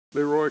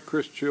Leroy,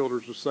 Chris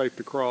Childers with Safe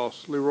to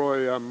Cross.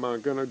 Leroy, I'm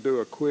going to do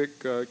a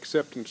quick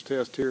acceptance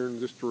test here and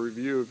just a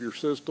review of your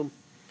system.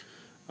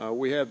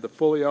 We have the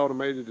fully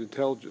automated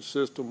intelligent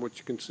system,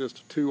 which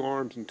consists of 2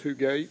 arms and 2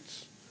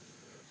 gates.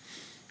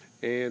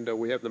 And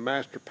we have the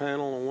master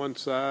panel on one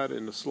side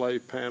and the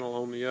slave panel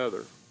on the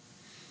other.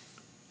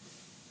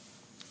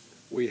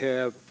 We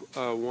have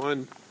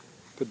one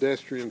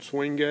pedestrian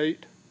swing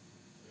gate.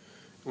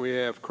 We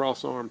have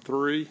cross arm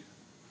 3,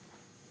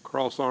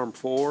 cross arm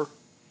 4,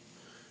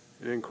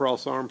 and then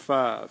cross arm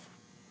 5.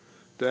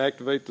 To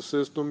activate the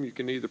system, you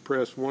can either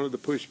press one of the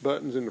push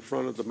buttons in the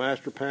front of the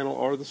master panel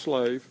or the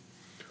slave,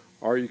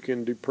 or you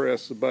can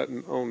depress the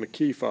button on the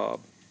key fob.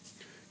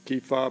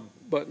 Key fob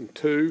button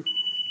 2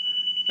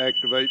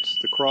 activates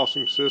the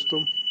crossing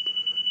system,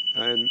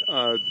 and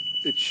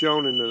it's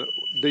shown in the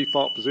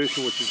default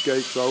position, which is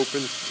gates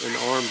open and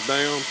arms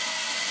down.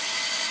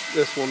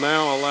 This will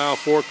now allow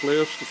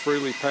forklifts to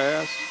freely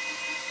pass.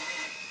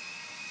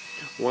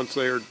 Once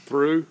they are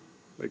through,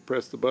 they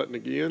press the button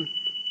again,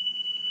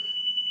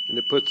 and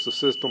it puts the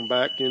system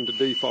back into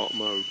default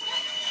mode.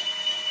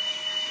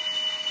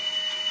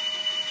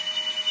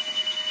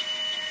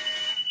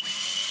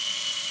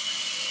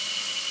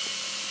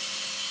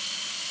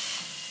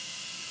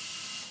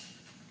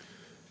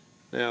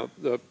 Now,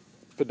 the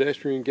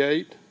pedestrian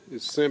gate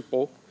is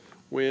simple.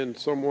 When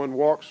someone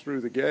walks through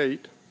the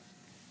gate,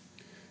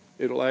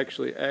 it'll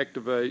actually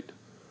activate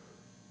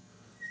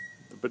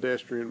the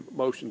pedestrian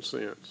motion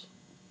sense.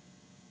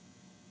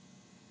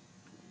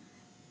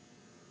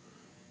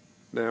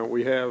 Now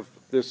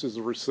this is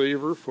a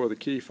receiver for the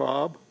key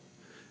fob.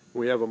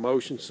 We have a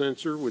motion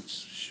sensor which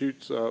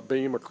shoots a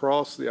beam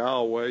across the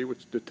aisleway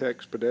which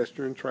detects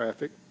pedestrian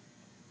traffic.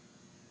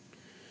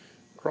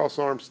 Cross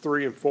arms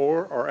 3 and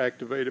 4 are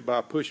activated by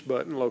a push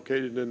button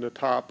located in the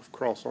top of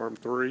cross arm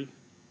 3.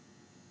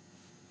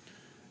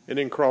 And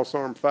then cross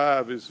arm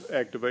 5 is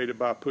activated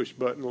by a push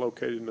button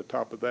located in the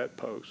top of that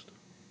post.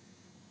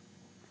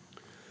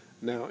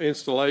 Now,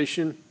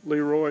 installation,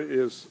 Leroy,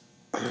 is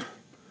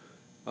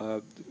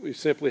we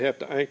simply have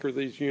to anchor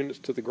these units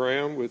to the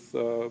ground with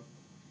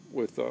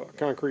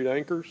concrete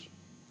anchors.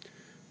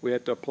 We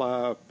have to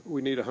apply,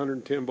 we need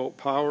 110 volt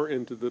power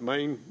into the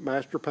main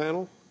master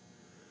panel.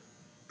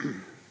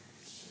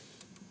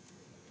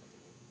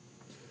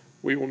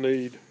 We will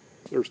need,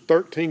 there's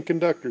 13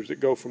 conductors that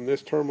go from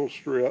this terminal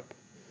strip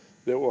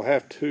that will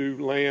have to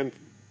land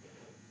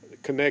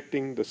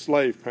connecting the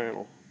slave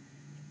panel.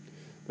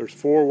 There's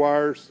 4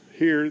 wires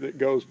here that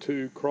goes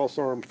to cross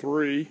arm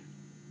 3,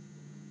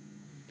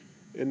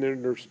 and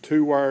then there's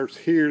 2 wires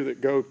here that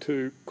go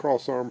to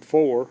cross arm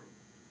 4,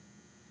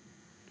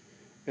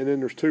 and then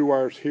there's 2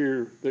 wires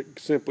here that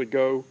simply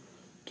go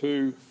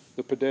to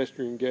the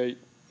pedestrian gate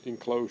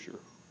enclosure.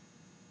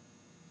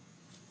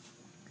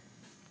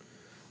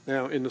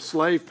 Now, in the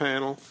slave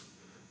panel,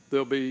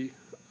 there'll be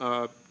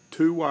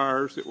 2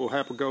 wires that will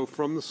have to go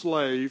from the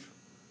slave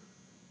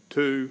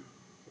to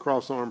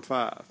cross arm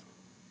 5.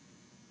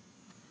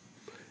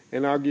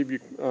 And I'll give you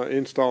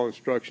install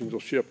instructions. Will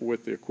ship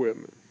with the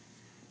equipment.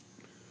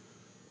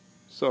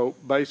 So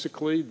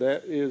basically,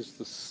 that is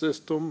the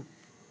system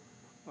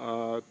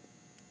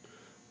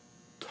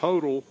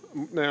total.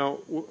 Now,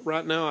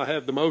 right now I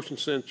have the motion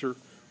sensor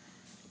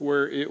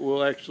where it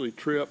will actually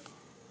trip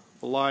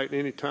the light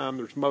anytime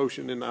there's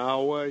motion in the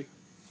aisleway.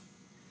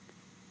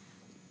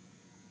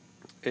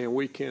 And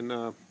we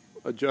can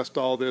adjust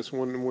all this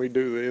when we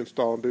do the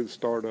install and do the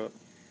startup.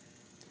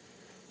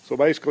 So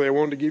basically, I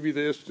wanted to give you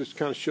this, just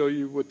kind of show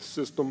you what the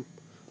system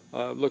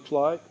looks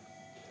like.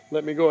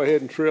 Let me go ahead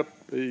and trip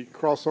the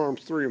cross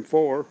arms 3 and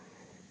 4.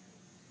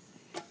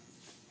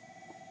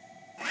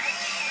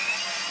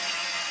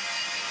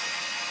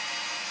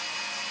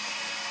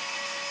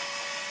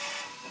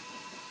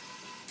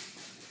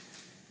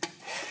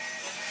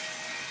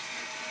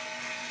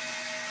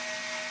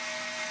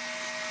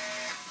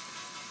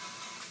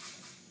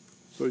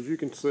 So as you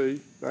can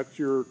see, that's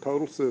your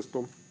total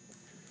system,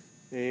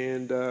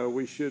 and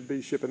we should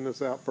be shipping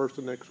this out first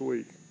of next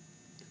week.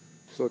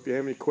 So if you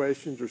have any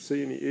questions or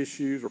see any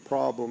issues or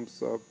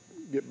problems,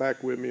 get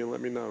back with me and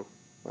let me know.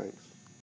 Thanks.